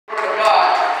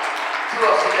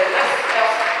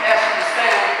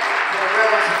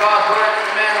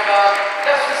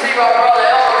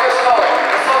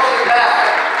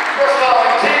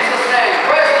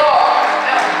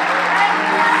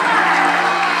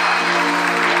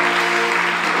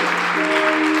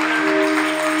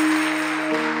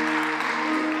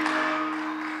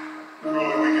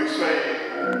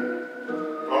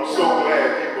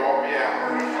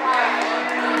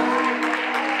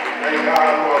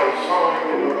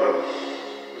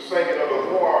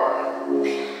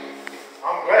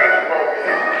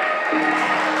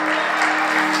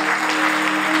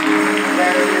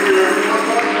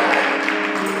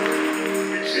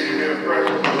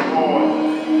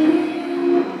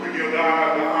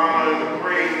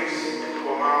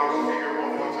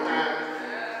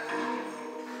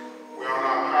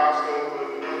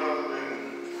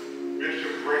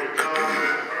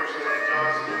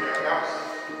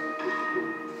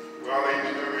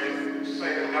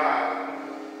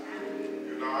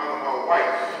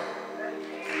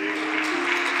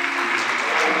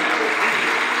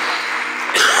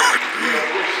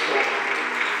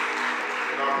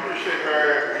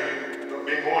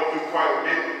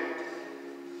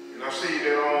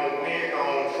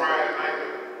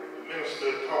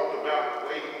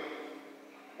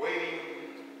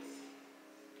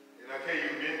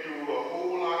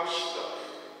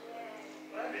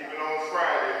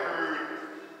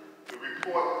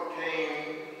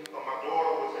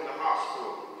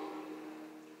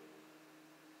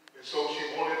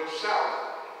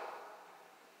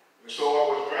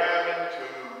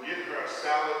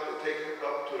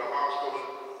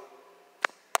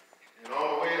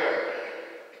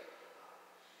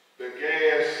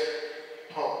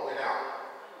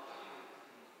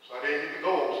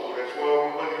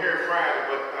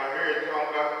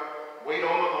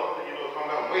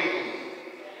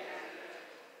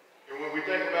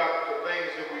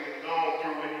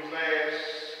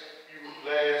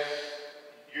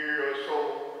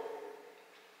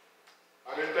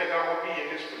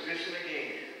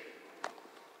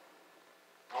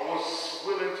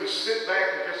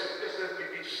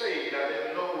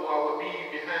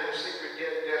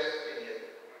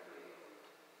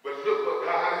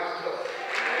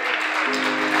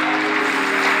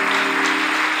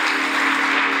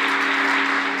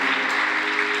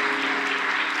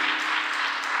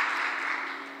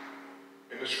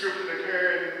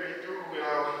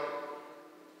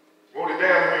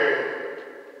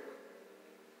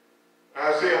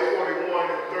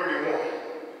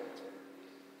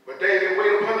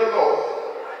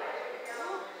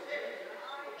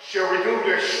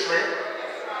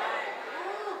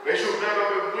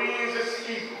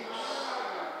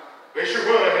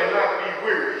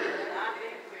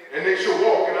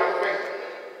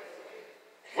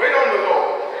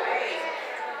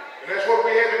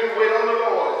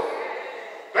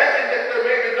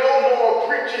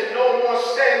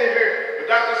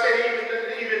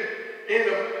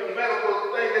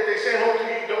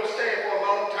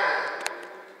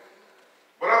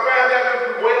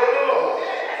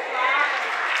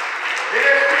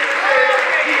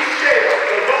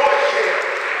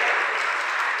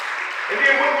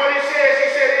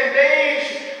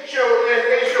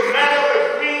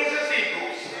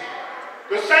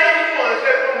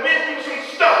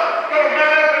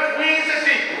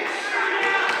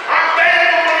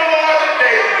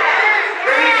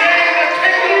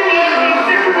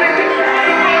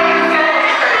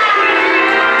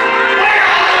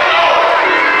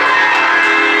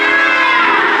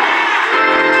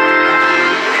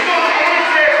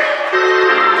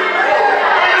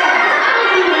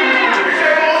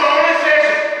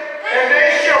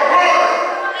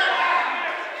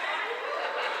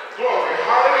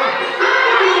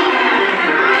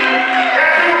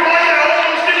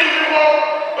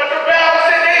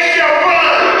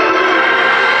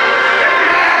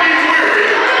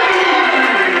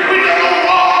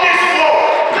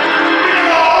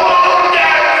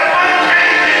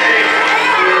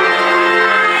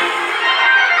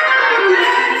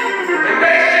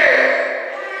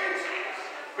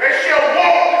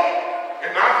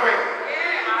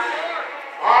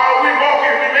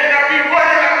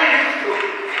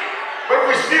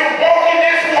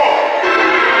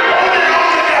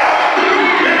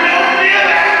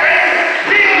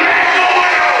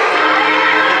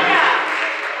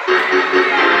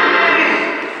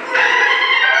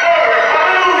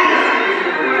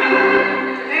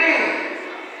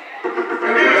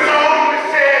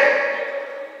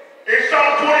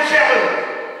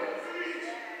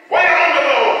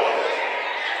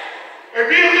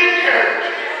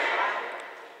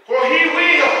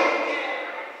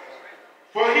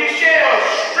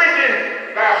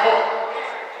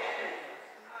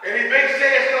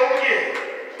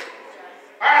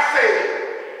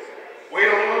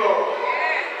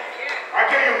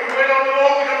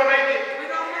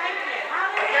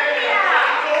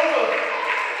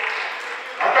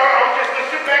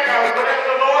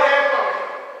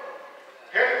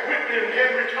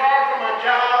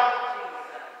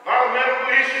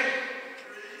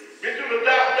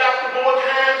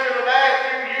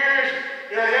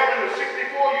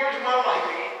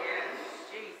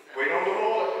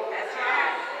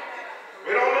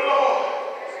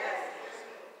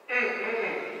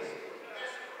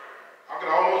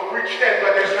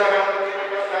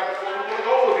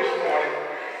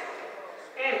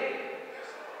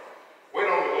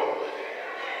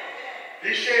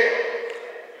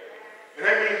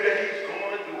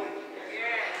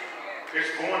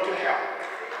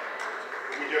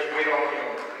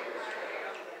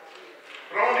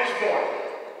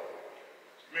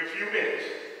few minutes.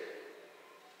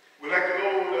 We'd like to go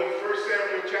to 1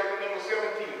 Samuel chapter number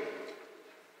 17.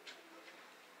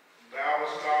 Bible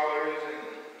scholars and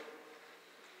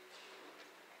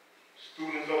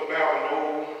students of the Bible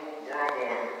know where I'm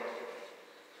going.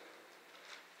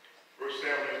 1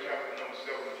 Samuel chapter number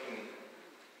 17.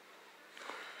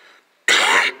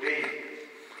 David.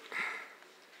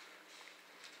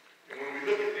 And when we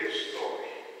look at this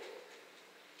story,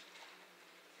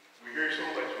 we hear so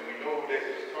much, and we know that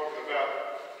it's talking about,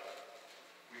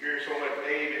 we hear so much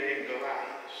David and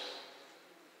Goliath.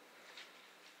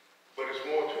 But it's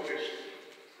more to this.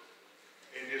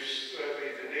 In this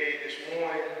study today, this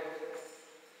morning,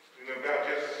 about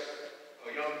just a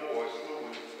young boy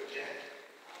slew a giant.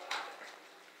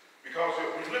 Because if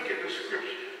we look at the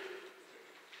scripture,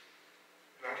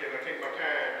 and I take my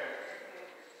time,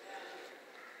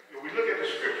 if we look at the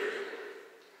scripture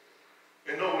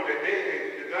and know that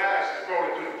the guys is brought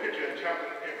into the picture in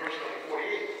verse number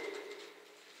 48,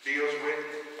 deals with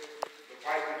the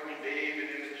fight between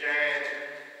David and the giant,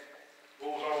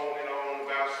 goes on and on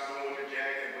about slewing the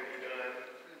giant and what he done,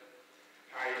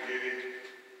 how he did it.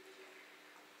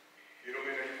 Hit him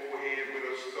in the forehead with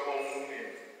a stone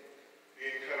and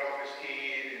then cut off his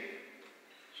head. And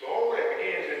so all that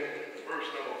begins in verse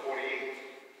number 48.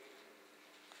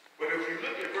 But if you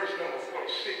look at verse number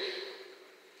 46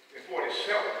 and 47,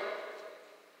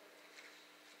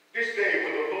 this day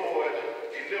when the Lord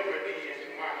delivered thee into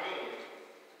my hand,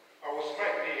 I will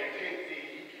smite thee and take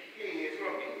thee head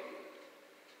from thee.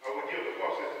 I will give the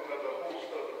horses of the host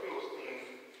of the Philistines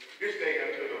this day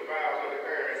unto the fowls of the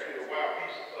air and to the wild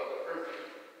beasts of the earth,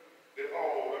 that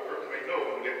all the earth may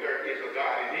know that there is a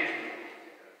God in Israel.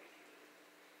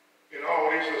 And all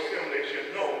this assembly shall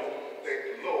know that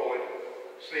the Lord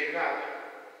say not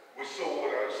with sword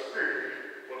or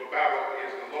spirit, for the battle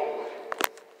is the Lord,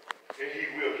 and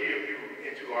he will give you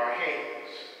into our hands.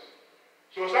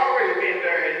 So it's already been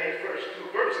there in these first two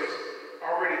verses,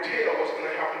 already tell what's going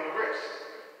to happen the rest.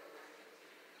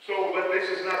 So, but this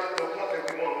is not the point that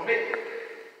we want to make,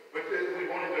 but we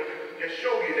wanted to just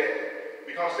show you that,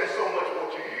 because there's so much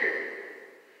what you hear.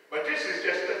 But this is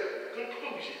just the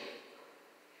conclusion.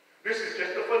 This is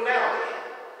just the finale.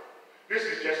 This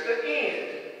is just the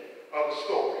end of the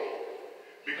story.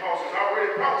 Because it's already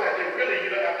prophesied that really,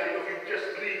 you don't have to, if you just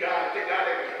believe God and take God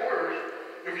at his word,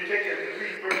 if you take it and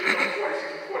read verses 46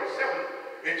 and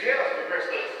 47, it tells the rest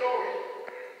of the story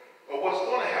of what's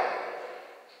going to happen.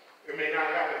 It may not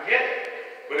happen yet,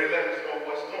 but it lets us know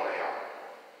what's going to happen.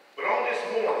 But on this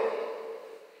morning,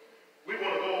 we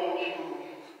want to go to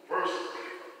verse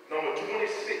number 26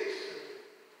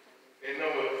 and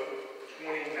number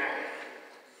 29.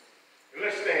 And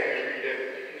let's stand and read that.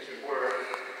 This is where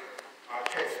our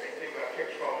text, we take our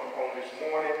text from on this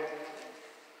morning.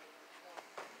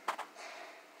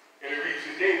 And it reads,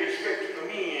 and David spake to the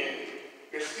men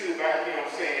that stood by him,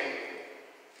 saying,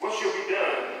 what shall be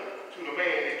done to the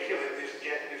man that killeth this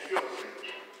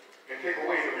Philistine, and take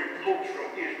away the reproach from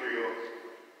Israel?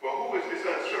 For who is this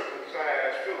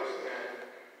uncircumcised Philistine,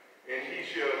 and he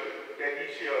shall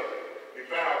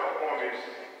devour the armies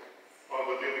of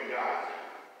the living God?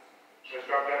 Let's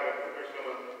drop down to verse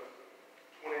number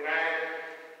 29.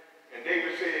 And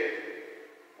David said,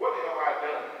 what have I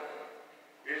done?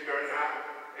 Is there not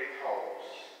a cause?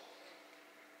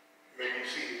 You may be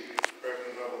seated,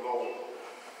 presence of the Lord.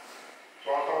 So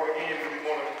I thought again,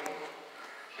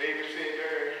 David said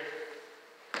there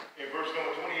in verse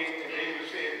number 28, and David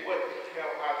said, what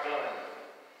have I done?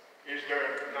 Is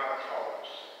there not a cause?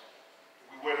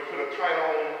 If we were to put a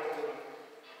title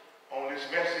on this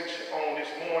message on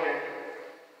this morning,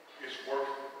 it's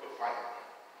worth the fight.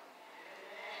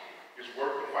 It's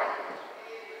worth the fight.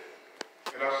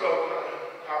 And our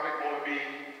subtopic going to be,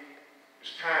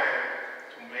 it's time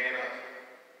to man up.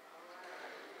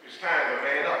 It's time to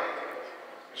man up.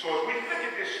 And so as we look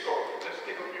at this story, let's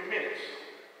take a few minutes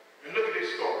and look at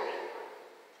this story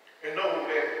and know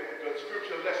that the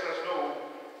scripture lets us know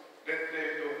that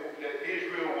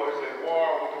Israel was at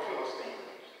war with the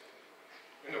Philistines.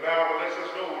 And the Bible lets us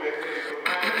know that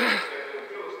the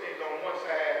Philistines on one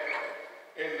side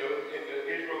and the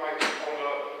Israelites on the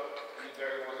other.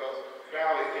 There was a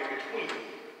valley in between.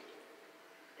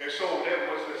 And so that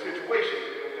was the situation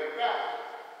in that valley.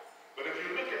 But if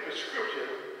you look at the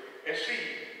scripture and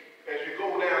see, as you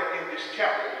go down in this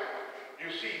chapter, you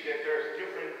see that there's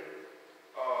different,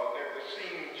 that the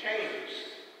scene changes.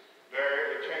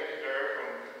 It changes there from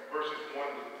verses 1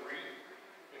 to 3,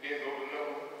 and then go to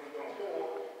number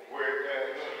 4, where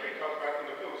number 3 comes back when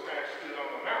the Philistines stood on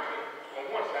the mountain on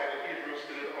one side, and Israel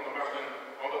stood on the mountain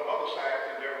on the other side,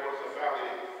 and there was a valley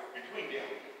between them.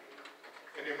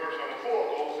 And then verse number 4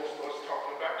 goes,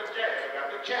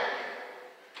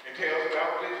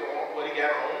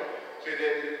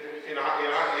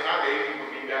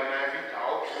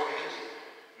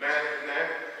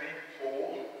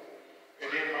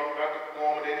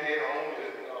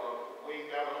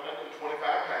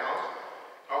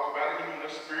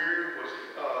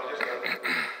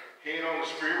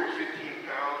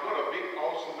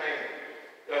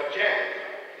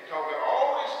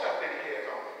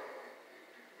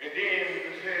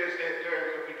 says that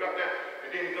he dropped down, and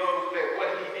then goes that what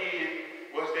he did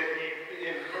was that he,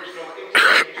 in verse number 18,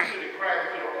 he stood and cried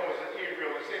to the armies of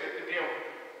Israel and said unto them,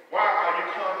 why are you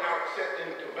come out set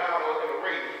into battle and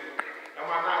array? Am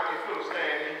I not a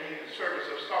Philistine, and ye the servants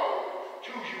of Saul?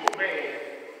 Choose you a man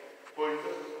for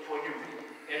you,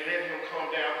 and let him come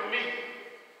down to me.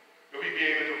 If he be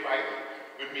able to fight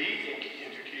with me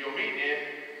and to kill me, then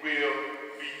will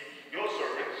be your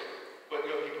servants. But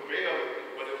if he prevail,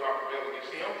 but if I prevail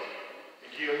against him and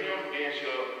kill him, then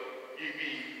shall ye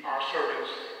be our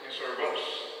servants and serve us.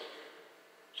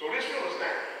 So this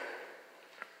Philistine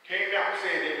came out and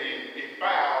said that he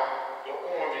defiled the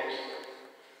armies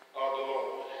of the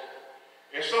Lord.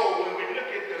 And so when we look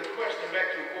at the question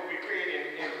back to what we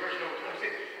read in verse number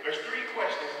 26, there's three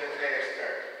questions that's asked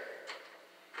there.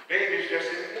 David's just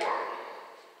in one.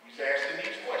 He's asking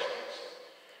these questions.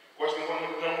 Question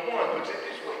number one puts it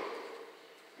this way.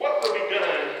 What will be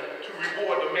done to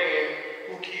reward the man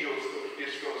who kills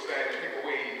this Philistine and take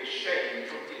away the shame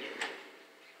from Israel?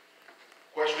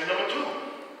 Question number two.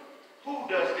 Who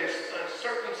does this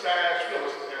uncircumcised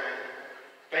Philistine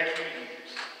think he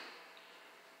is?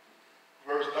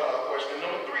 Question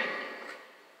number three.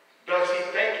 Does he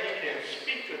think he can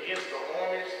speak against the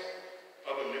armies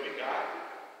of the living God?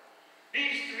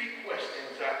 These three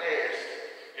questions are asked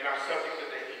in our subject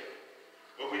today.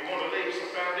 But we want to lay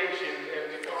some foundation as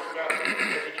we talk about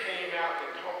that he came out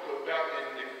and talked about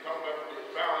the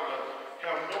foul of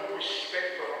have no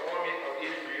respect for the army of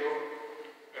Israel.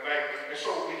 And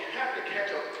so we have to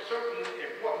catch a certain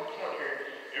important point here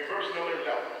in verse number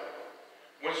 11.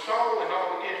 When Saul and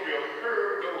all Israel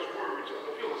heard those words of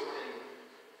the Philistine,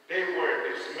 they were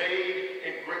dismayed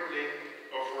and greatly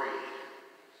afraid.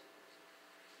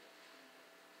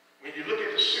 When you look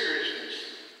at the seriousness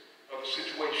of the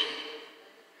situation,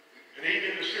 and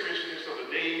even the seriousness of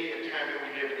the day and time that we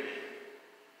live in,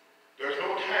 there's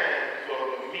no time for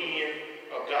the men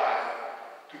of God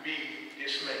to be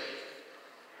dismayed.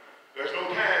 There's no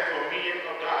time for men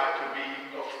of God to be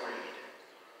afraid.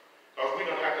 Because we're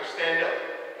going to have to stand up.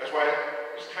 That's why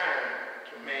it's time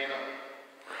to man up.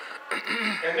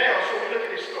 And now, so we look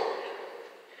at this story.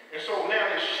 And so now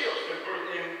this shifts in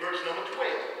verse number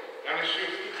 12. Now this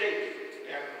shifts to David.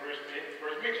 Now the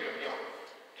first mention of him.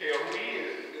 Tell who he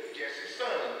is. Jesse's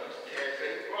son. He has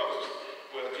 8 brothers.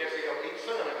 Well, Jesse has 8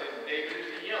 sons, and David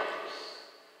is the youngest.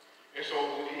 And so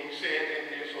he said,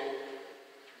 and so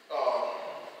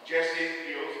Jesse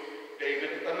gives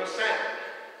David an assignment.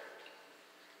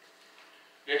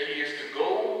 That he is to go.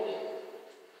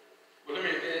 Well, let me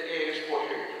add this part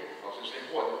here, because it's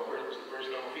important. Verse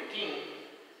number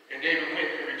 15. And David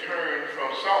went to return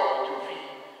from Saul to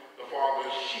feed the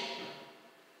father's sheep.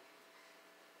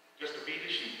 Just to feed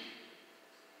the sheep.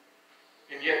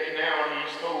 And yet now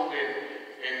he's told that,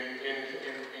 and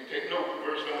take note,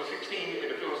 verse number 16,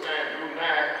 and the Philistine drew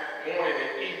nigh morning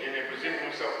and evening and presented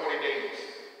himself 40 days.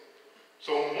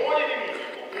 So morning and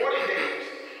evening, for 40 days,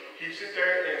 he sit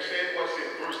there and said what's in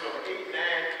verse number 8, 9,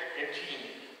 and 10.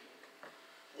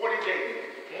 40 days,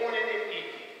 morning and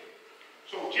evening.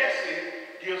 So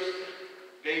Jesse gives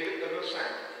David an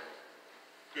assignment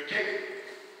to take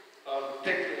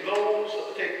the loaves,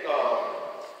 take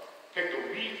the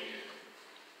wheat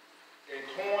and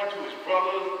corn to his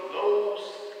brother, loaves,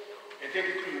 and take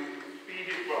it to feed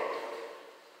his brother.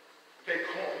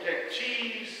 Take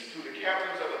cheese to the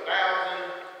captains of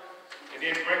 1,000, and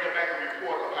then bring back a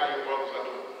report of how your brothers are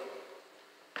doing.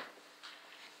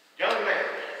 Young man,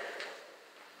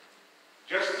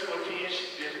 just to attend,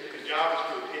 his job is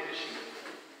to attend the sheep.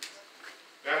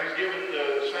 Now he's given the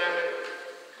assignment,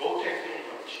 go take them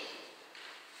lunch.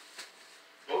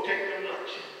 Go take them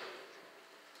lunch.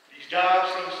 These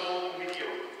jobs seem so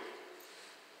mediocre,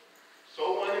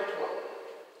 so unimportant.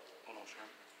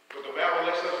 But the Bible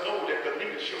lets us know that the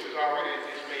leadership is already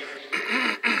dismayed.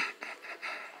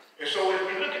 And so as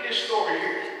we look at this story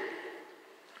here,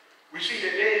 we see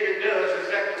that David does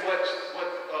exactly what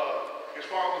his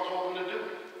father told him to do.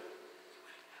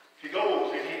 He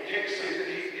goes and he gets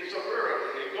up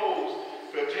early and goes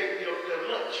to take their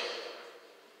lunch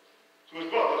to his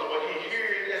brothers. But he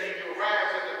hears that he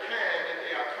arrives at the time that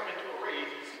they are coming to a raid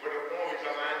where the armies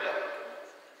are lined up.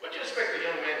 What do you expect a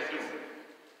young man to do?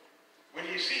 When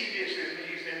he sees this,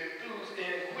 he's enthused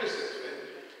and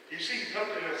inquisitive. He sees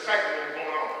something exciting going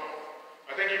on.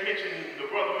 I think the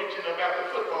brother mentioned about the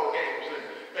football games and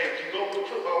things. You go to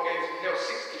football games and you have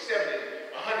 60,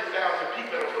 70, 100,000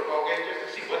 people at a football game just to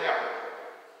see what happens.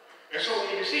 And so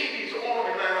when you see these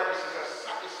armies line up, it's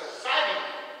exciting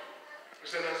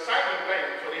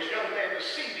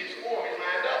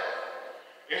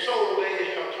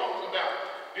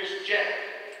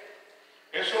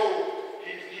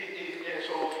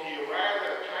he arrived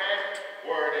at a time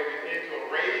where they began to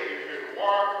array, you hear the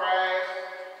war cries,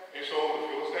 and so the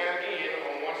Philistines again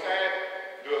on one side,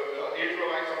 the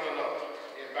Israelites on another,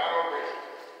 in battle array.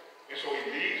 And so he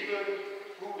leaves the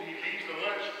food, he leaves the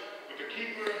lunch with the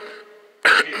keeper,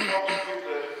 and he talks with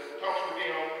them,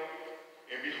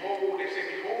 and behold, they say,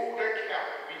 behold their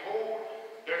captain, behold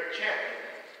their champion.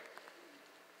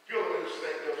 The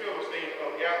Philistine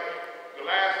of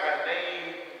Goliath by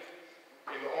name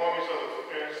in the armies of the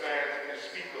Philistines and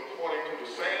speak according to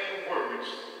the same words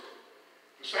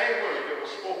that were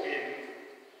spoken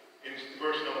in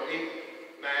verse number 8,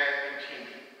 9, and 10.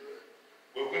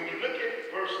 But when you look at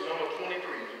verse number 23,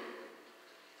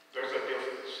 there's a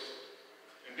difference.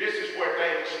 And this is where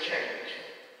things change.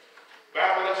 The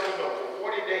Bible lets us know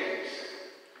for 40 days,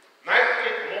 night,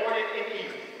 morning, and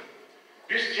evening,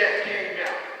 this jack came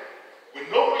out with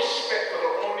no respect for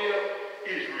the army of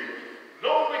Israel,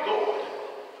 no regard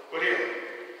for them.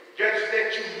 Just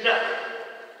let you nothing.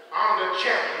 I'm the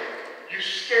champion. You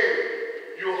scared.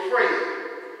 You're afraid.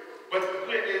 But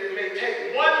it may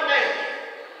take one man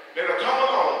that'll come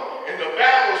along, and the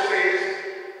Bible says,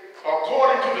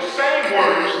 according to the same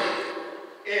words,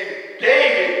 and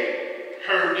David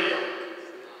heard them.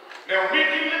 Now we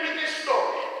can look at this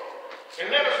story and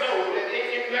let us know that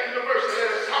in the verse that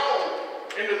is Saul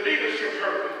and the leadership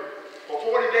heard them for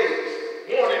 40 days,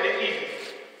 morning and evening.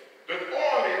 The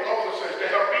army officers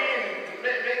that have been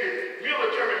maybe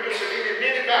military men that did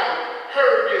many battles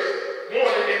heard this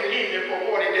morning and evening for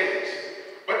 40 days.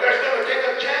 But there's going to take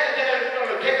a time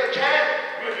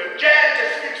when the giant that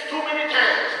speaks too many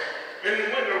times, and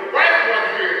when the right one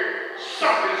heard,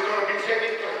 something is going to be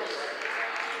taking place.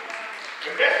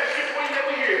 And that's the situation that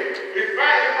we hear. It's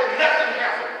right, but nothing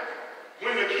happened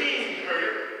when the king heard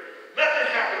it. Nothing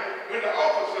happened when the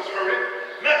officers heard it.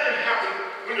 Nothing happened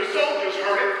when the soldiers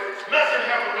heard it. Nothing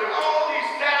happened when all these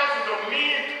thousands of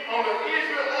men on the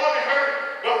Israel army heard it.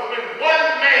 But when one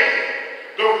man,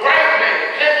 the right man,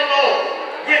 came along,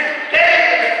 when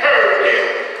David heard him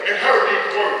and heard these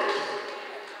words.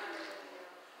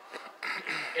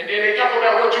 And then they talk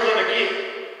about what you're going to get.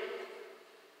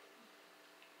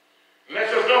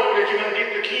 Lets us know that you're going to get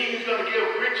the king's going to give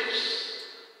riches,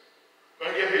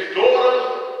 going to give his daughters,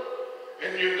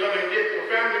 and you're going to get the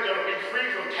family going to be free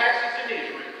from taxes in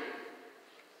Israel.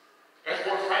 That's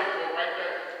worth fighting for right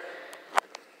there.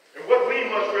 And what we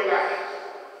must realize,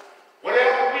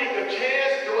 whatever we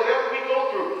go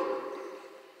through,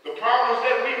 the problems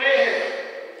that we may have,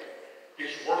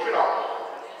 it's worth it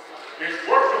all. It's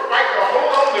worth the fight to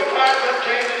hold on to God's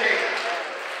unchanging hand.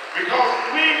 Because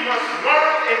we must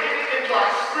learn and get it into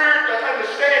our spirit to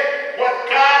understand what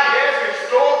God has in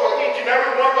store for each and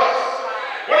every one of us.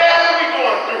 Whatever we're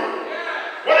going through,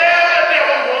 whatever the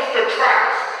devil wants to try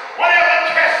us, whatever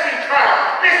test we try,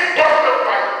 it's worth the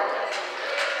fight.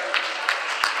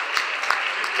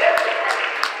 It's worth the fight.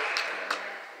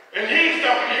 And he's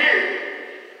up here.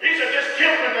 These are just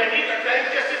different things. These are things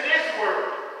just in this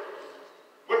world.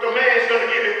 What the man's going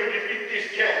to give him to defeat this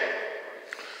giant.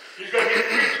 He's going to get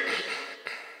riches.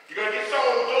 He's going to get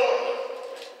Saul's daughter.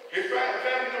 His family's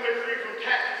going to be free from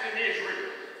taxes in Israel.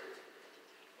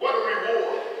 What a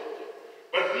reward.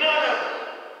 But none of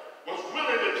them was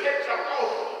willing to take the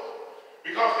offer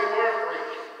because they were afraid.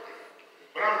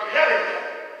 But I'm telling you,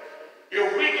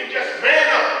 if we can just man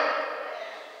up,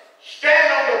 stand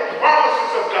on the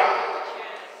promises of God,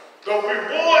 the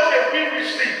rewards that we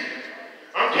receive,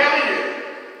 I'm telling you,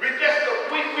 we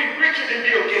richer than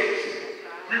Bill Gates.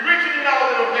 We richer than all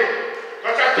of them people.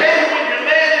 Because I tell you, when you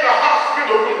land in a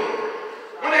hospital room,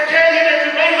 when they tell you that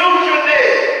you may lose your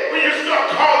leg, when you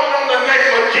start calling on the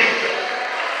name of Jesus.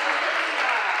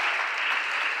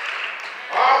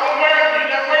 You're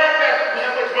not worried about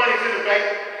how much money's in the bank.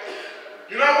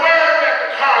 You're not worried about the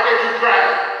car that you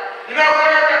drive. You're not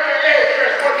worried about your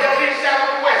address, what's on the east side or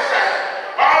the west side.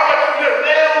 All but you live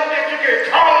there that you can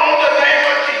call on the name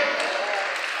of Jesus.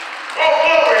 Oh,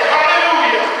 glory,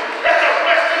 hallelujah. That's a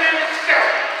blessing in itself.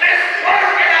 Let's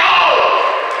work it out.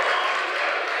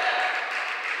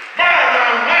 My.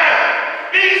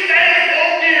 These things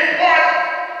won't be important.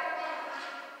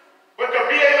 But to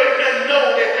be able to know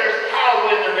that there's power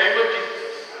in the name of Jesus.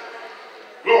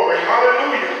 Glory,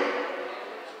 hallelujah.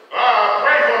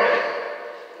 Pray for me.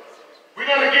 We're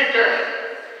going to get there.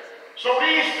 So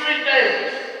these three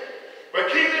things. But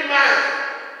keep in mind,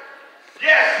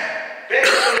 yes, they're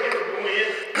going to get the win,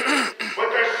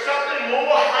 but there's something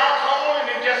more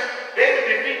high-calling than just they can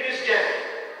defeat this giant.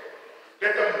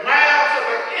 That the mouths of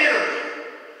the enemy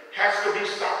has to be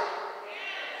stopped.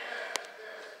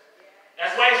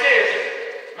 That's why he says,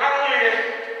 not only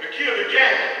to kill the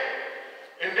giant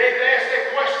and And David asked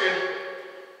that question,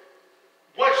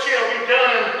 what shall be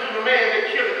done to the man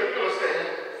that killeth the Philistine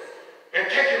and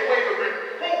taketh away the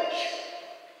reproach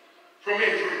from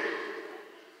Israel?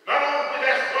 Not only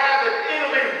that's why the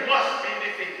enemy must be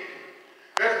defeated.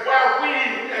 That's why we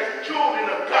as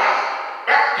children of God,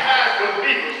 baptized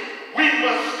believers, we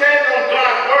must stand on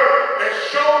God's word and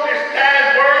show this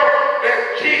dying world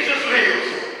that Jesus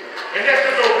lives. And that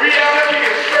there's a reality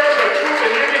and serve the true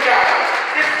and living God.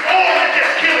 It's more than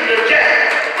just killing the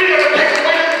jack. We got to take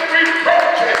away the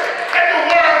reproach. Let the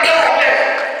world know that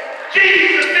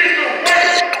Jesus is the way,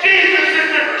 Jesus is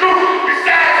the truth.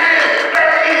 Besides him,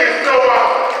 there is no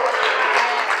other.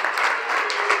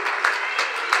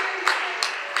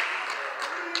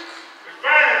 It's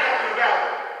fine talking about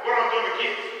what I'm going to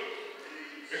get.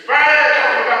 It's fine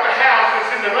talking about the house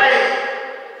that's in the land.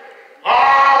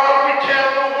 But we tell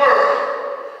the world.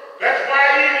 That's why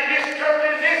even this church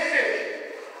in this city,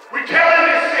 we tell in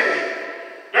this city,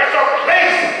 there's a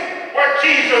place where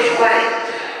Jesus reigns.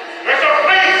 There's a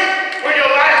place where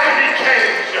your life can be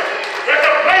changed. There's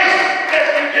a place that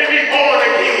you can be born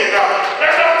again.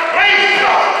 There's a place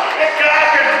that God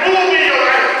can move in your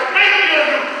life, make you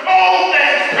new. All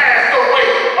things pass away.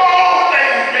 All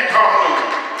things become new.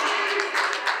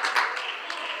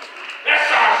 That's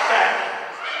our Sabbath.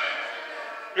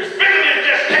 It's bigger than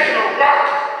just taking a rock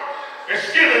and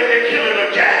skilling and killing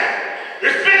a giant.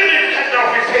 It's bigger than cutting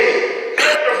off his head.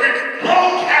 The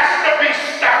reproach has to be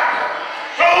stopped.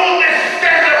 Those that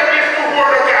stand up against the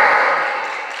word of God.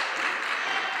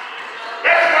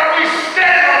 That's why we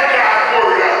stand on God's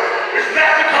word. It's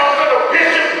not because of the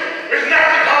bishop. It's not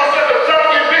because of the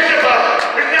Southern bishop.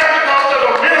 It's not because of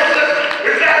the ministers.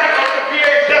 It's not because of the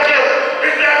PAW.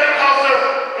 It's not because of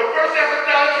the First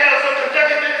Apostolic Council of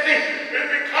Kentucky, Tennessee. It's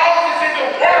because it's in the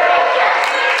word of God.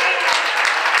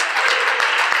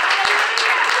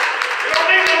 It don't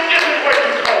make no difference what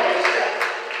you call yourself.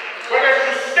 But as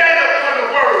you stand upon the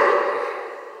word,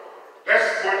 that's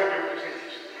where the difference is.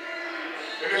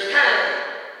 And it's time,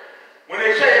 when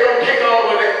they say you don't take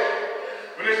all of that,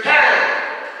 when it's time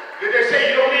that they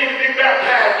say you don't need to be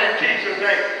baptized in Jesus'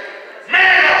 name,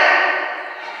 man up!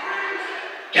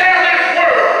 Tell this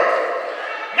world,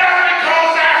 not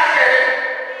because I said it,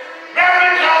 not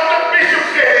because the bishop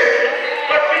said it,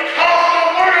 but because the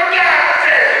word of God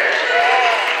said it.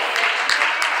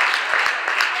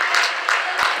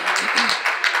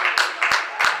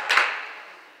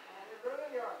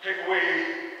 Take away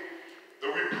the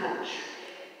reproach.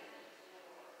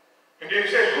 And then he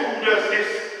said, who does this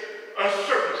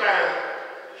uncircumcised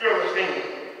Philistine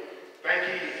think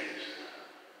he is?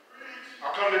 I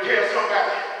come to tell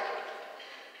somebody,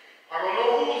 I don't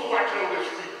know who's watching on this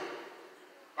street.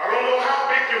 I don't know how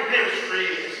big your ministry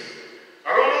is.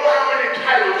 I don't know how many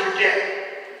titles you get.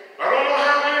 I don't know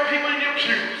how many people you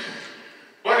choose.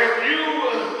 But if you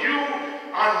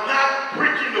are not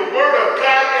preaching the word of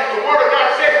God as the word of God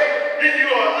says, then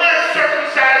you are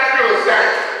uncircumcised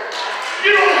Philistine.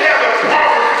 You don't have the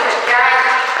promises of God.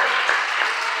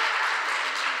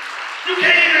 You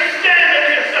can't even stand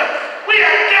against us. We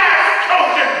are God's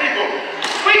chosen people.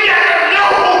 We got to know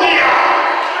who we are.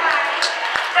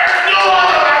 There's no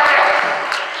other like us.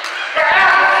 The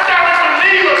apostolic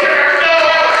believers, there's no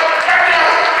other like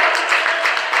us.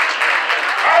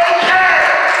 I don't care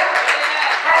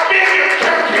how big your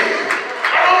church is.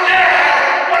 I don't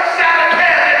care what side of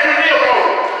town that you live on.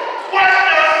 What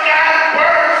does God's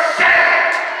word say?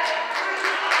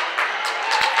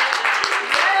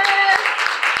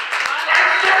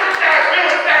 Uncircumcised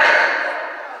Philistine.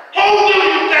 Who do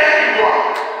you think you are?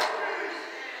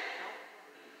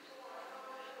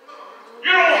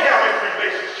 You don't have a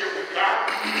relationship with God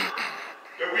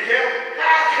that we have.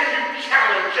 How can you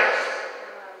challenge us?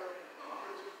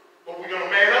 But we're going to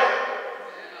man up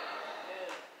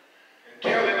and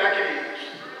tell it like it is.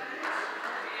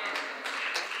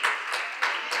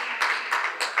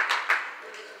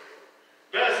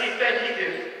 Does he think he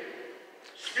can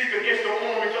speak against the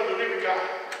armies of the living God?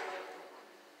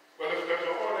 Well, if there's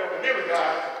an army of the living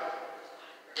God,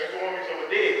 there's armies of a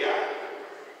dead God.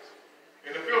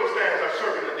 And the Philistines are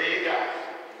serving a dead God.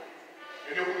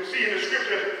 And if we see in the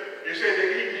scripture, it said that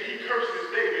he curses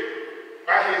David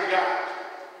by his God.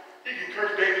 He can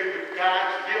curse David with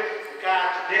God's gift,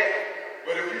 God's death.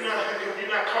 But if you're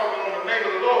not calling on the name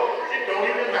of the Lord, it don't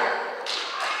even matter.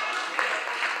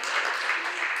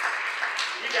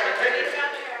 We gotta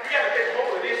take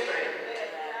hold of this thing.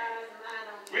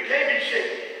 We can't be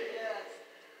shaken.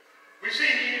 We see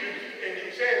even, and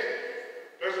he says,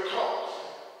 there's a cause.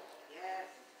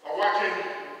 I'm watching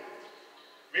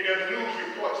many of the news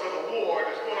reports of the war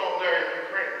that's going on there in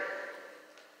Ukraine.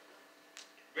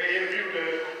 They interviewed the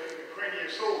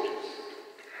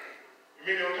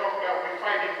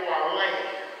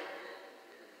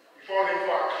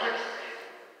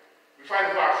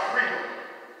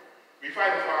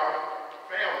of our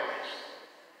families,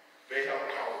 they have a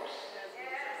cause.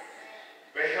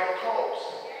 They have a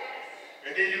cause.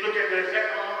 And then you look at the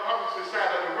exact opposite side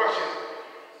of the Russians,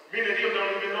 many of them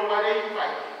don't even know why they even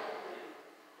fighting.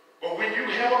 But when you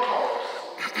have a cause,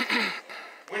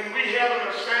 when we have an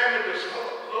assignment to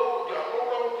hold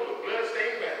on to the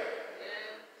bloodstained banner,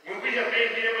 when we have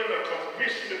been given a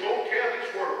commission to go carry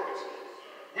this word,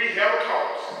 we have a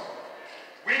cause.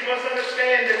 We must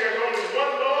understand that there's only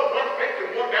one Lord, one faith,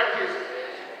 and one baptism.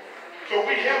 So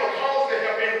we have a cause that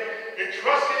have been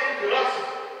entrusted into us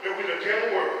that we can tell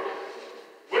the word.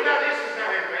 Well, now this is not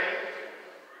in vain.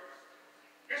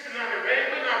 This is not in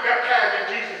vain. We're not baptized in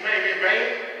Jesus' name in vain.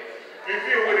 We're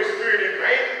filled with His Spirit in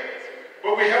vain.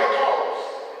 But we have a cause.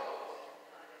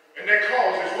 And that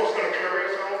cause is what's going to carry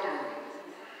us on through.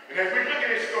 And as we look at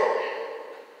this story,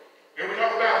 and we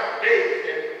talk about David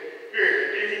and Spirit,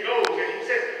 and then he goes and he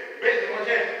said, basically one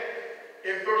day,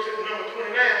 in verse number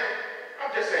 29,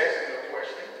 I'm just asking a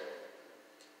question.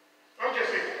 I'm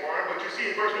just inquiring, but you see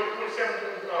in verse number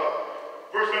 27,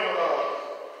 verse number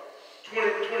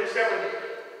 27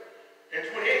 and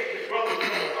 28, his brothers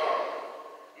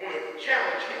want to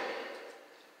challenge him.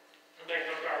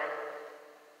 I'm sorry.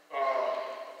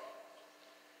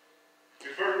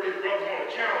 His brothers want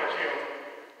to challenge him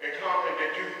and comment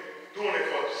that you're doing it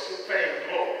for fame and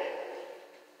glory.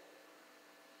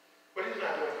 But he's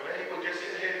not doing it for that. He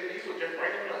was just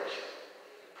bringing lunch.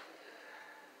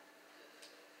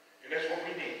 And that's what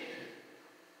we need.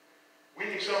 We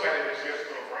need somebody that's just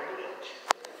going to bring the lunch.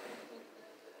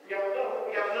 We got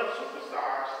enough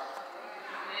superstars.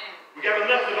 We got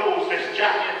enough of those that's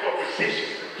jockeying for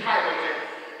positions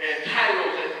and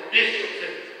titles and bishops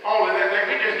and all of that.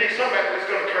 We just need somebody that's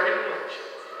going to carry the lunch.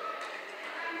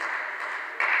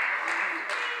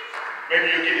 Maybe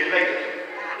you'll get it later.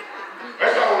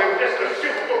 That's all they were. That's the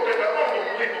simple folk. That's the humble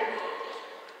people.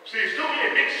 See, there's too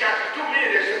many big shots. There's too many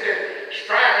that's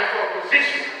striving for a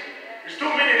position. There's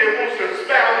too many that wants to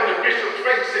smile in the bishop's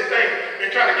face and things and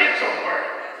try to get somewhere.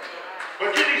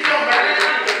 But you need somebody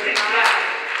that's the big life.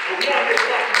 The one that's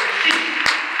watching the sheep.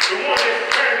 The one that's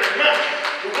carrying the lunch.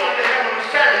 The one that have an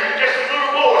assignment. You're just a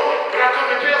little boy. But I come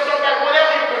to tell somebody,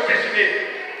 whatever your position is,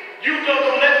 you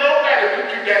don't let nobody put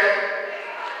you down.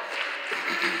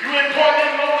 You important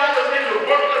in no other than the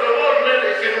work of the Lord.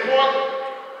 It's important.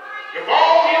 If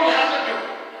all you have to do,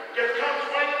 just come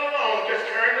swinging along, just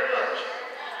carrying the lunch.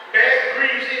 Bag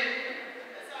greasy,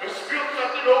 or spill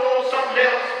something over on something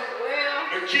else.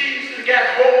 The cheese that got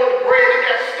whole, the bread that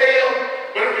got stale.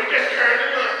 But if you just carry the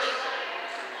lunch,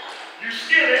 you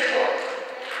still important.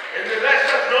 And it lets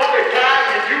us know that God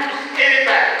can use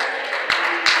anybody.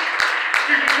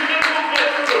 You didn't move us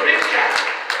through the big shot,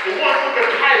 the one with the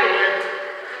title and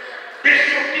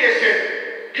Bishop this and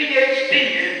PhD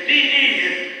and DD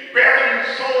and Reverend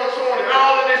so and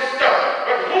all of this stuff.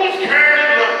 But who's carrying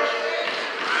the lunch?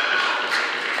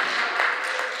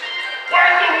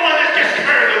 Where's the one that's just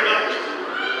carrying the lunch?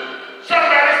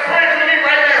 Somebody's praying for me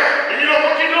right now. And you know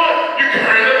what you're doing? You're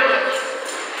carrying the lunch.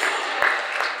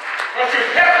 But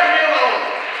you're helping me alone.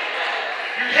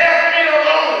 You're helping me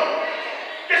alone.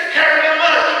 Just carry the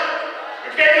lunch.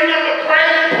 If they do nothing but pray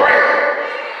and pray.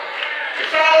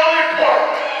 It's all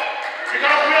important.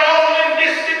 Because we're all in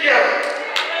this together.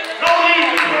 No need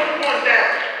to put one down.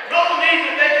 No need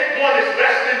to think that one is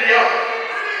less than the other.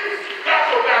 That's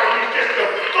what about you. Just to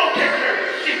go take care of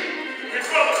the sheep. His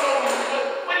brother told him,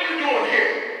 what are you doing here?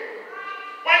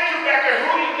 Why ain't you back there?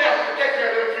 Who you left to take care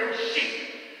of them few sheep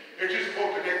that you're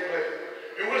supposed to take place?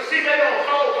 And we'll see later on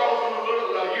Saul calls from the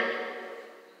little youth.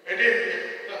 And then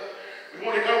we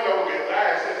want to talk about what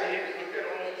Elias says he had to look at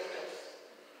on and discuss.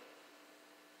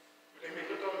 But they may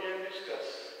look over here and discuss.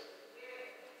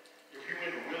 If you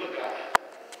in the will of God,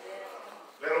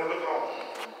 let them look on.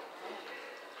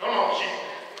 Come on, sheep.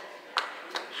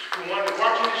 The one that's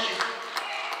watching the sheep.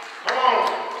 Come on.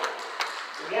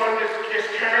 The one that's just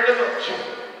carrying the lunch.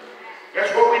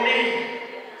 That's what we need.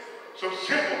 Some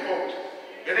simple folks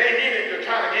that ain't needed to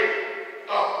try to get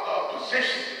a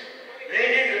position. They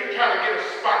ain't needed to try to get a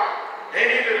spot. They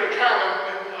needed to try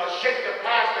to shake the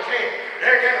pastor's hand.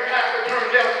 There again, the pastor turned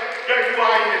left. There you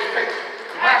are in his face.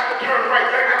 The pastor turned right.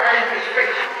 There you are in his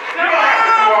face. You don't have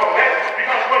to do all that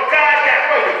because what God got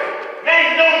for you, there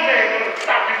ain't no man going to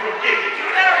stop you from getting it.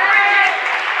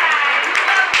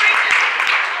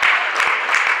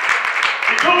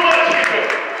 Too much people,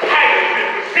 titles and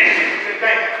positions and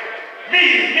things. Me.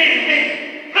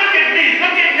 Look at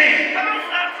me. Come on,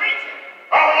 stop preaching.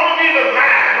 All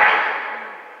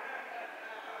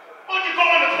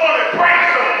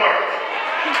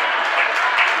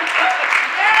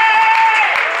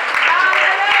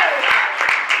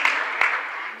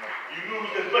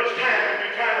lose as much time as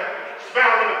you're trying to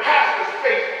smile in the pastor's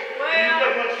face. Well, and you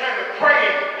spend much time to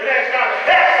praying and ask God to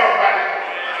help somebody.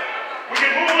 We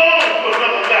can move on to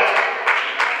another level.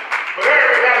 But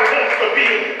everybody wants to be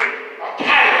a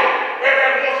title.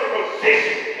 Everybody wants a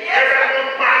position. Everybody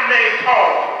wants my name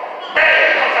called. Man,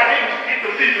 because I didn't get to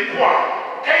lead the choir.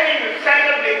 Can't even sing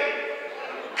a lick.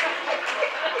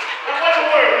 Now what's the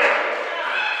word now?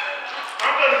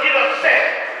 I'm going to get upset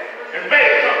and mad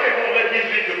because they won't let me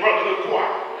lead the brotherhood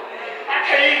choir. I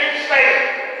can't even sing.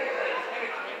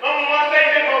 Only one thing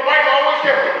that my wife always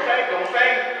tells me, don't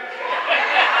sing.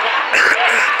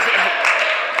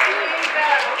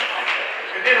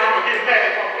 And then I'm going to get mad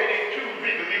because they didn't choose me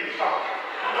to lead the song.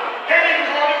 Can't even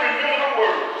hardly remember the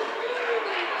words.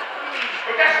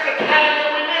 But that's the time that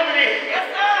we're living in. Yes,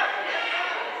 sir.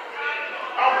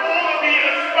 I want to be in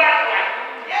the spotlight.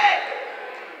 Yes.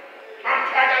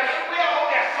 We all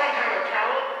got some kind of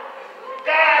talent.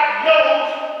 God knows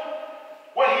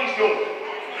what he's doing.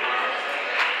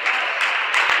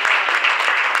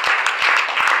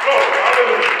 Glory,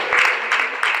 hallelujah.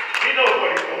 He knows what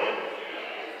he's doing.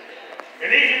 And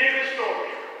even in this story,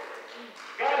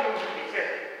 God knows what he's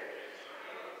saying.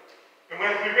 And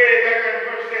when we read back in the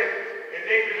verse says, and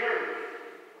David heard.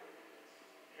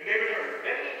 And David heard.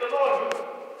 That is the Lord knew.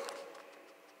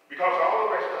 Because of all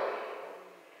the rest of it.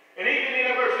 And even in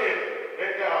that verse says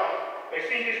that they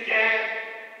seen this giant.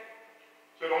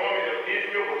 So the army of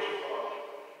Israel was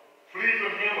flee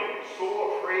from him and was so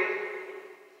afraid.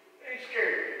 They ain't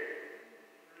scared.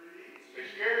 They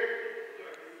scared.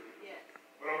 Yeah.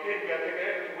 But I'm telling you, you got to take that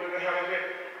attitude with the hell I said,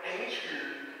 I ain't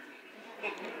scared.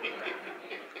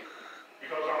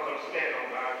 Because I'm going to stand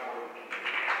on God's word.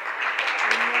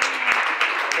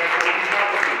 And that's what we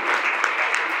have to do.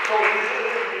 So just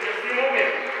a few more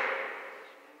minutes.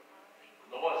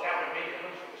 The Lord's helping me to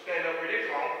stand up for this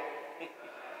long.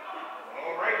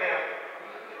 All right now.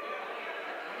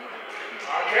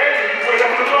 I tell you, you wait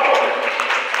on the Lord.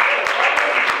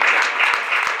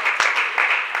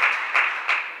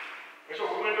 And so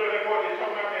we went to that part, he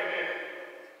talks about that, and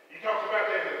he talks about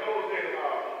that in those that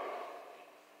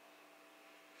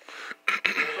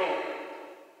and so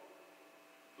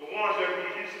the ones that we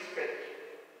least suspect,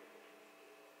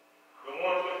 the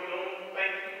ones that we don't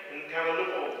think and kind of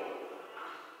look over,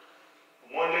 the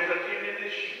one that's attending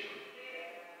this sheep,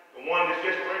 the one that's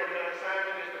just breaking an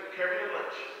assignment, just to carry the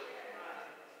lunch.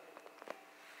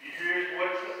 He hears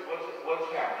what's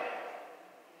happening.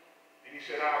 And he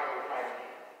said, I'll go fight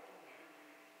you.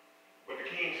 But the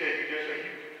king said, you just say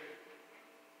you.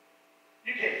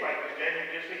 You can't fight this man,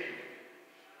 you just say you.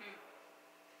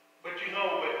 But you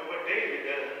know what David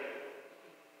does.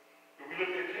 If we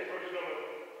look at verse number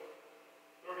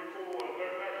 34 and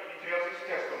 35, he tells his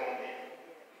testimony.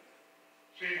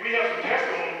 See, we have some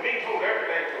testimony. We ain't told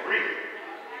everything for real.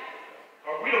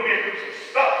 We done been through some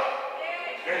stuff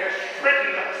that has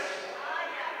strengthened us.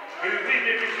 We've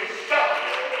been through some stuff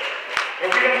that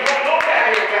we don't tell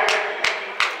nobody about.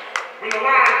 When the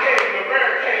lion came and the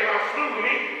bear came out flew to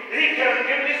me, he came and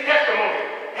gave me his testimony.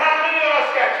 How many of us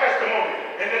got testimony?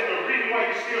 And that's the reason why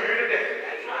you're still here today.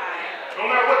 No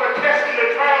matter what the test and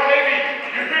the trial may be,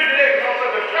 you're here today because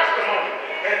of the testimony.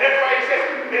 And that's why he said,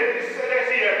 as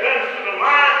he had done to the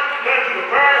lion, done to the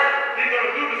bird, he's going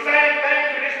to do the same thing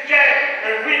to this giant.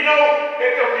 And we know that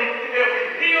if he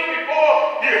healed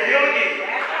before, he'll heal again.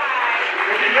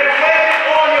 If he made a way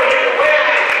before, he'll make a way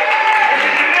again. If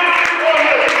he delivered before,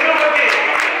 he'll deliver again.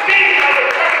 These are the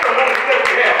testimonies that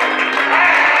we have. I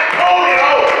told it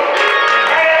all.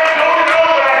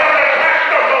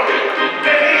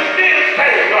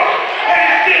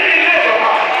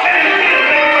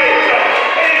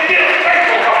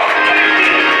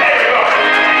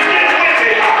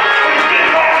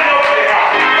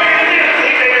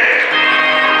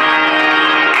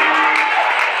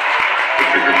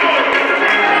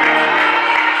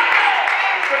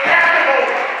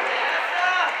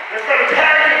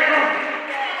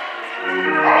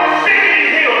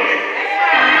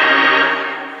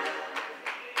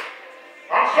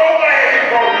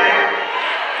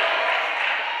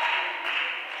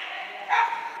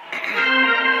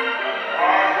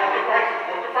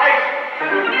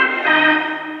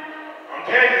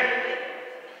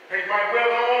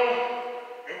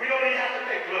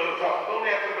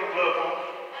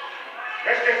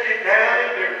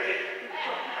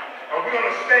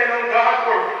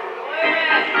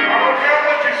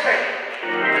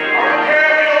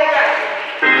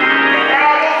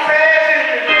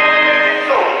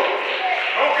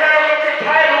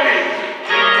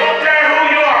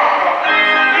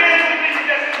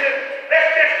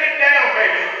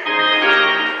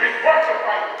 It's worth the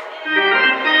fight.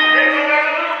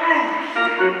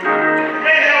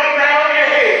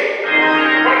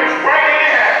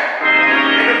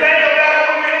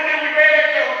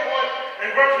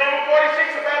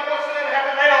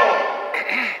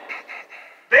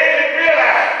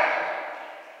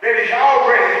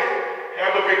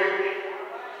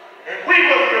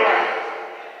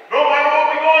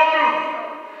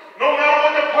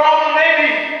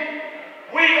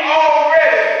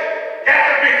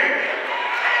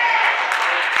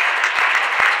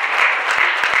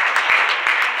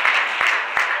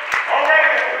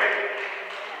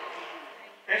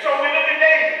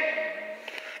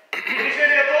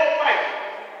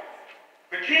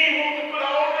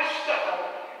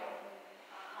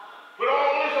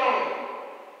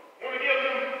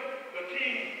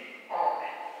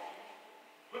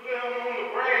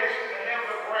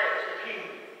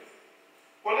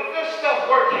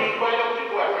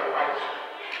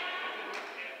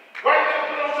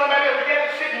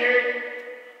 missionary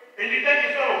and you think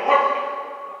it's going to work,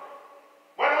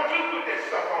 why don't you put that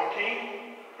stuff on,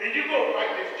 King, and you go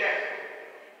fight this giant?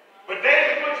 But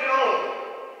David puts it on.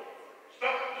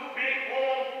 Stuff too big for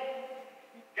him.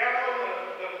 Got on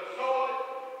the sword.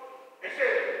 It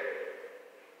said,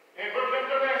 in verse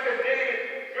 39 says, David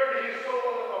girded his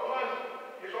sword upon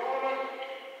his armor,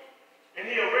 and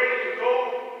he arrayed to go,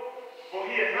 for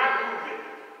he had not proved it.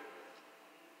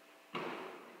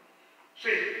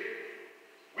 See,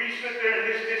 we sit there and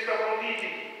listen to this stuff on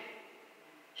TV.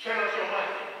 Send us your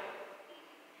money,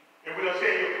 and we'll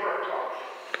send you a prayer card.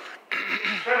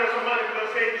 Send us some money, we'll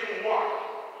send you some water.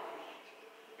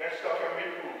 That stuff hasn't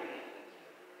been proven.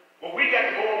 But we got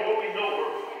to go on what we know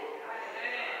works.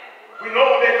 We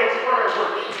know that the prayer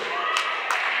works.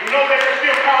 We know that there's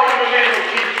still power in the name of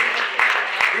Jesus.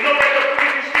 We know that we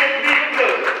can still bleed the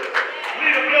blood.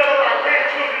 Bleed the blood of our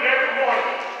grandchildren every morning.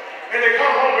 And they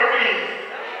come home every evening.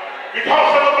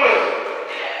 Because of the blood.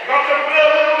 Because of the blood,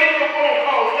 we don't get your phone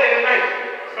calls late at night.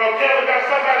 So telling that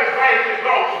somebody's life is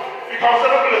lost because of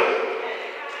the blood.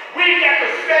 We got to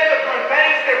stand upon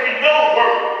things that we know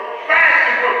work.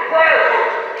 Fasting work, prayer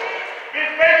work.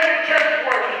 Being faithful in church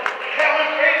work.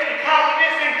 Having faith and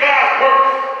confidence in God's work.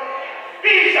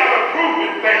 These are the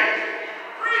proven things.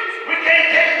 We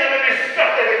can't take none of this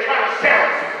stuff that they're trying to sell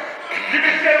us. You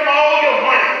can sell them all your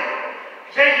money.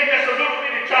 Saying you just a little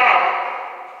bitty job.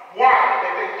 Water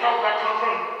that they talk about comes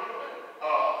from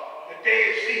the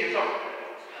Dead Sea or something.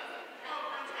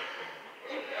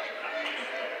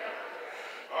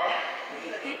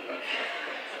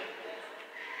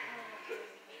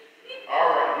 All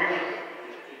right,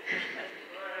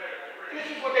 this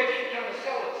is what they keep trying to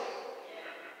sell us.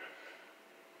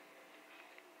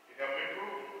 It haven't been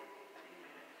proven.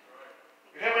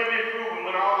 It haven't been proven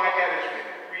when all I got is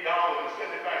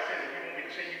 $53.75 and you want me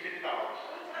to send you $50.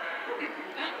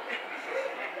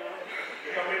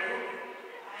 It haven't been proven.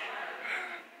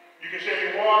 You can send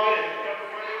me water and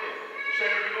money and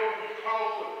send me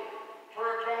calls of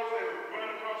prayer calls that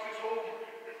run across this whole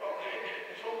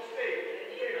state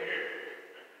here.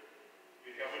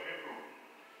 It haven't been proven.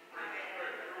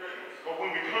 But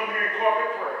when we come here in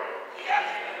corporate prayer,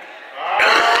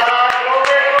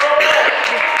 glory, glory.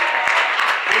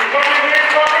 When we come in here in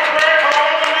corporate prayer, call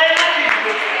in the name of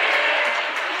Jesus.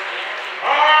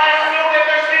 I know that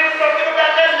there's still something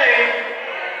about that name.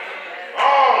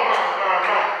 Oh, my.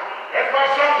 That's why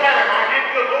sometimes I get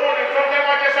to going and sometimes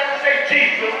I just have to say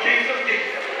Jesus, Jesus,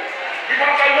 Jesus.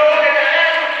 Because I know that the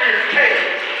atmosphere is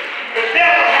changed. The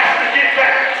devil has to get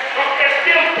back. But there's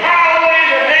still power in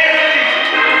the name of Jesus.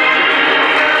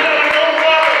 I'm not throwing no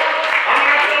water. I'm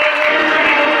not throwing no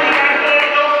cream. I'm not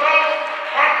throwing no salt.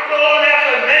 I'm throwing out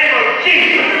the name of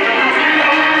Jesus.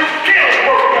 Because it still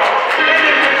works out. It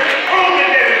is proven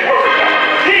that it works out.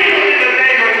 Healing in the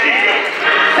name of Jesus.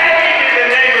 Saving in the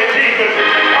name of Jesus.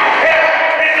 Our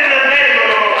help is in the name of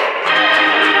the Lord.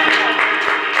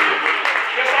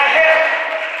 Yes, I help.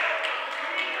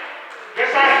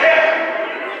 Yes, I help.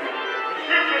 The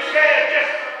scripture says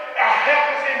just our help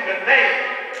is in the name.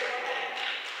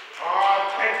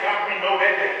 Oh, thank God we know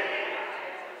that name.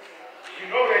 We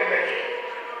know that name.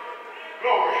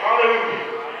 Glory, hallelujah.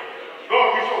 Lord,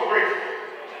 we're so grateful.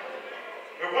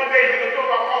 And one day you looked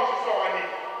over our house and saw our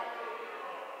need.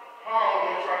 Oh,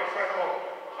 we're trying to say,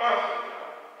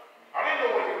 I didn't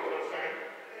know what they were going to say.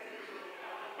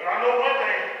 But I know one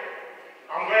thing.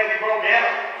 I'm glad they brought me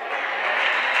out.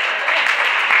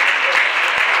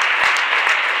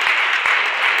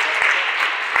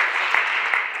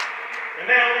 And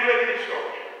now we look at this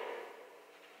story.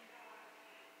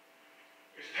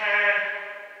 It's time,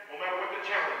 no matter what the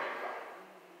challenges are,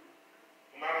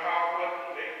 no matter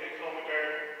what they come with their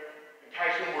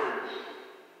enticing words,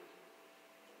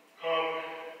 come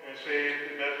and say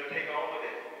it doesn't take all of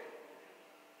that.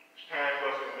 It's time for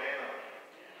us to man up.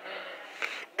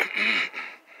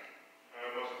 Time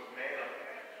for us to man up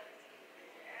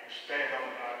and stand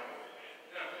on God's word.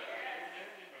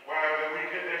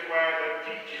 That's why the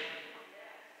teaching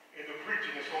and the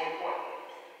preaching is so important.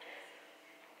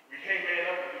 We can't man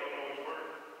up if we don't know His word.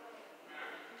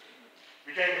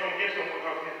 We can't come against them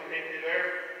because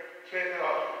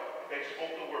they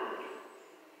spoke the word.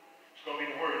 It's going to be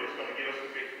the word that's going to get us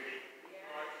the victory.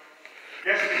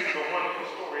 Yes, this is a wonderful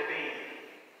story at the end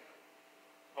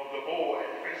of the boy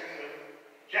facing the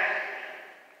giant.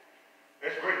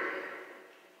 That's great.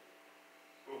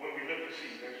 But when we look to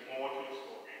see, there's more to the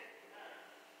story.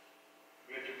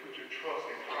 We have to put your trust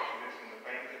and confidence in the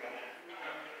things of God.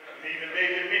 And even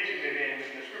David mentioned it in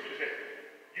the scriptures that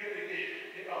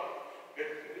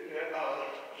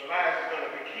Goliath is going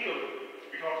to be killed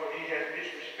because he has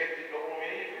disrespected the Lord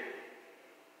in Israel.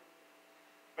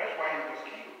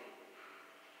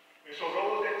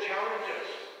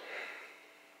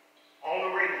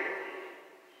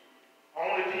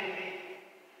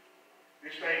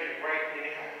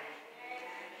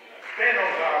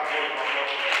 God's word, my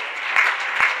brother.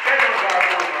 Stand on God's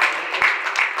word, my sister.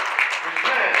 It's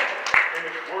time and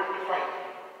it's worth the fight.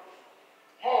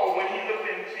 Paul, when he looked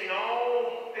and seen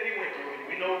all that he went through, and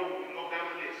we know down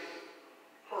the list.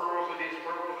 Pearls of this,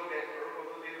 pearls of that,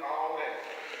 pearls of this, all that.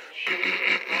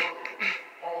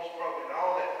 Paul's brother and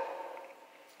all that.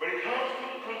 But it comes to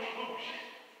the conclusion.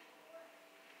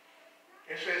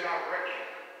 It says, I reckon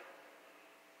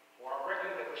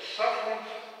that the sufferings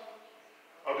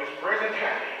of this present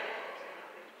time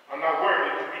are not worthy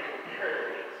to be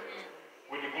compared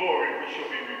with the glory which shall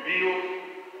be revealed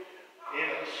in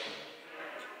us.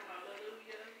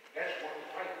 That's what the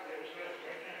fight is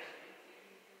right now.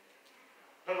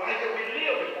 The life that we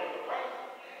live is what the fight.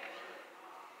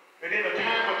 That in the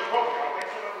time of trouble, I think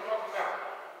that's what I'm talking about.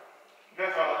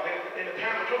 That in the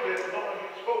time of trouble, that the Lord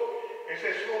spoke and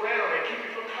said, slow down and keep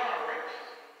you from car wrecks.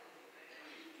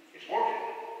 It's working.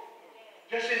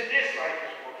 Just in this life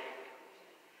it's working.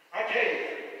 I tell you,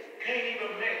 can't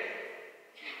even make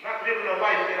not living a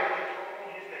life that I can call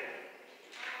on his name.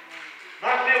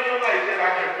 Not living a life that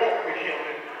I can walk with him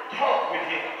and talk with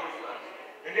him.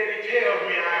 And that he tells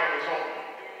me I am his own.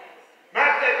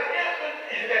 Not that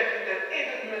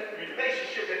intimate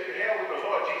relationship that you have with the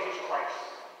Lord Jesus Christ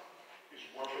is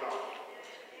worth it all.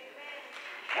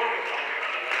 It's worth it all.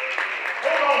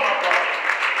 Hold on, my brother.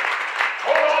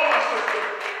 Hold on, my sister.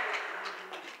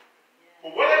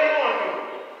 But whatever you're going through,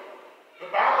 the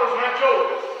Bible is not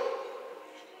yours.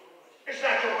 It's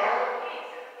not your Bible.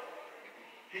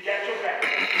 He got your back.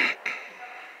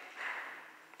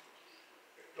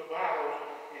 The Bible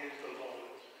is the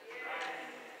Lord's.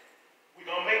 We're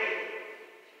going to make it.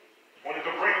 Wanted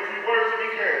to bring a few words of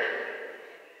encouragement.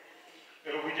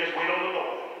 That if we just wait on the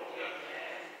Lord.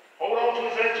 Hold on to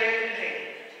his unchanging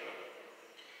hand.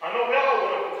 I know we all want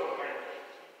to do some things.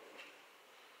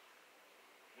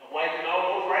 My wife can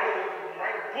almost write a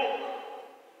book.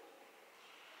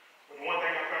 But the one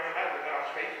thing I found out is God's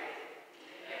faithful.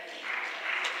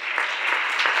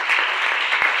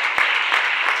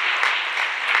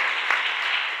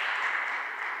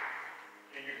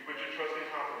 And you can put your trust and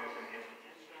confidence in him.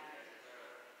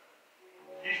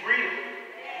 He's real.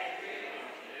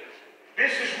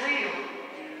 This is real.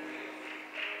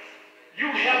 You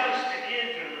have to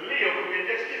begin to live. And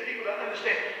just get people to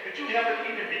understand that you haven't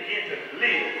even begin to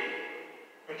live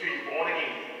until you're born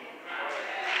again.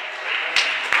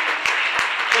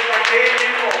 Just like there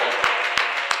you are.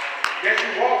 Yes,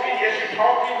 you're walking, yes, you're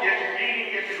talking, yes, you're eating,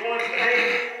 yes, you're doing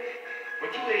things. But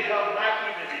you have not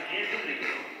even begin to live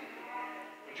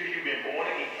until you've been born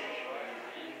again.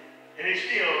 And he's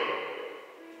still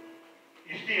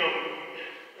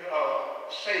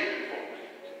saving folks.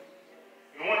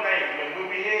 And one thing, when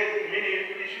we had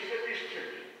many issues at this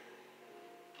church,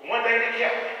 the one thing that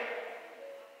kept me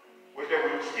was that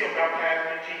we were still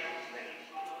baptized in Jesus' name.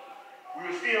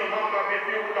 We were still being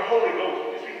filled with the Holy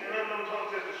Ghost. This means in unknown tongues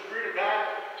says the Spirit of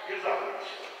God is on us.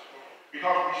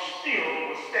 Because we still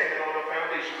were standing on the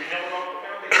foundation. We never lost the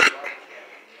foundation.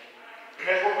 And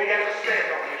that's what we got to stand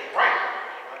on. It's right.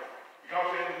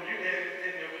 Because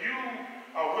if you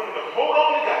are willing to hold on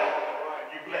to God,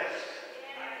 you're blessed.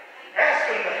 Ask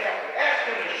him to help you. Ask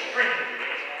him to strengthen you.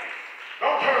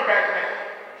 Don't turn back now.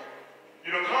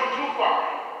 You done come too far.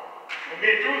 You've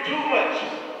been through too much.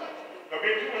 You've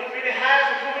been through too many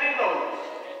highs and too many lows.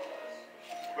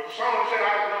 But the song said,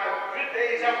 my good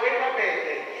days outweigh my bad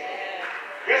days.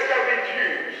 Yes, there have been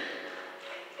tears.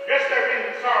 Yes, there have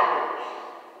been sorrows.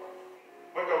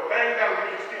 But the thing that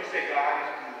we can still say, God is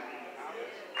good.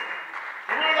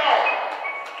 Through it all,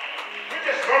 we're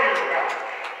just learning about it.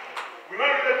 We're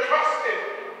learning to trust him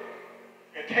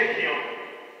and take him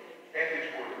at his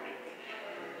word.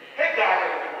 Take God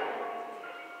at his word.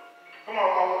 Come on,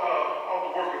 all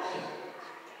the workers.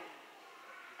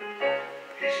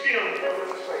 He's still